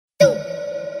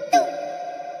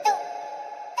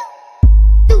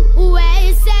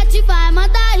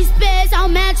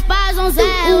especialmente pra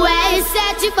donzelas. O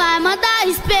R7 vai mandar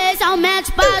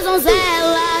especialmente pra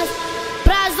donzelas.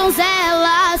 Pras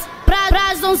donzelas,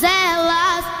 pras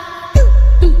donzelas.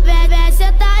 Vem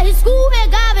sentar,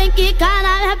 escorregar, vem quicar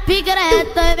na minha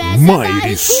picareta.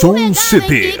 Maire Som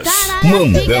CDs,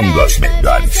 mandando as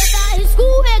melhores.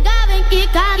 Escorregar, vem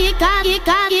quicar, quicar,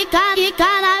 quicar, quicar,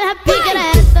 quicar na minha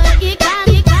picareta. Quicar,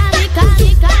 quicar, quicar,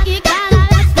 quicar, quicar na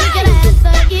minha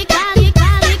picareta. Quicar,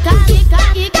 quicar, quicar,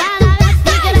 quicar, quicar na minha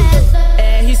picareta.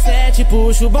 R7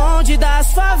 puxa o bonde das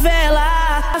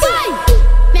favelas.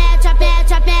 Mete a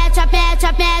pete, a pete, a pete,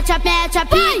 a pete, a pete, a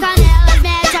pica nelas.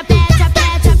 Mete a pete, a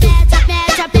pete, a pete, a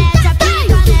pete, a pete, a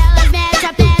pica nelas. Mete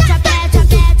a pete, a pete, a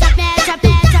pete, a pete, a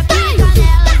pete, a pica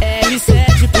nelas.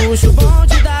 R7 puxa o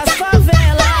bonde das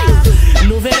favelas.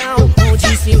 No verão,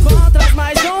 onde se encontram as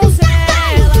mais donzelas.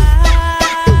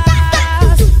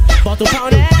 Bota o pau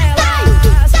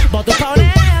nelas, bota o pau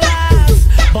nelas,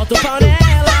 bota o pau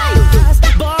nelas,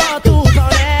 bota o pau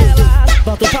nelas,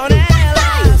 bota o pau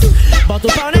nelas, bota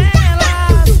o pau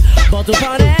nelas, bota o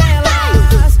pau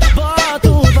nelas, bota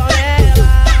o pau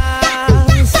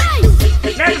nelas.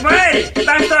 Nego vai,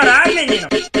 tá estourado, menino.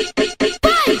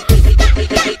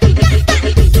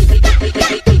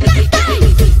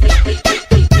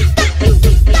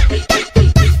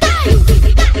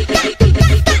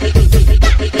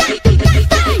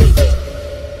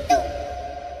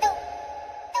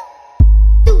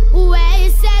 O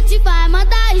R7 vai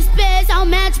mandar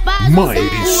especialmente pra Maire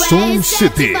Som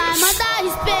CDs.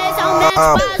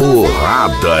 A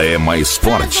porrada é mais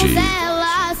forte.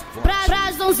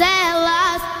 Pras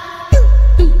donzelas.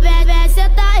 Vem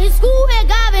sentar,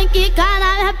 escorregar, vem quicar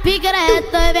na minha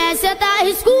picareta. Vem sentar,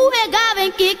 escorregar,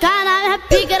 vem quicar na minha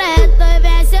picareta.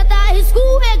 Vem sentar,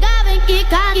 escorregar, vem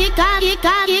quicar, quicar,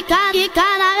 quicar, quicar,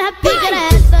 quicar na minha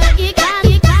picareta. Quicar,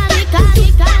 quicar, quicar,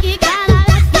 quicar, quicar na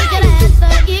minha picareta.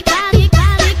 Quicar,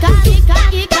 quicar, quicar, quicar,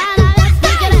 quicar na minha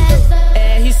picareta.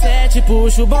 R7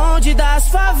 puxa o bonde das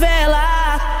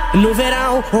favelas. No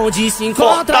verão, onde se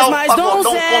encontram as mais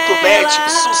donzelas.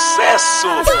 Sucesso!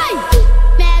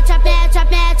 Mete a pete, a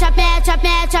pete, a pete, a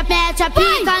pete, a pete, a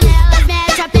pica nelas.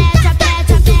 Mete a pete, a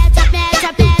pete, a pete, a pete,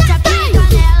 a pete, a pica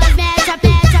nelas. Mete a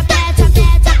pete, a pete, a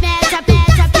pete, a pete, a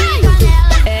pete, a pica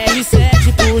nelas.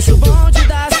 R7 puxa o bonde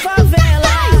das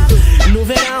favelas. No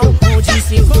verão, onde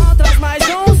se encontram as mais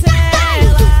donzelas.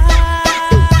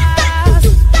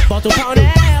 Bota o pau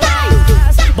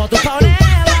nelas, bota o pau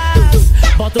nelas,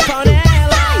 bota o pau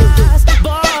nelas,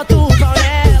 bota o pau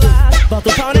nelas, bota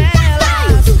o pau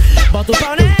nelas, bota o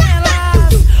pau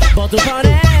nelas, bota o pau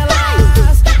nelas.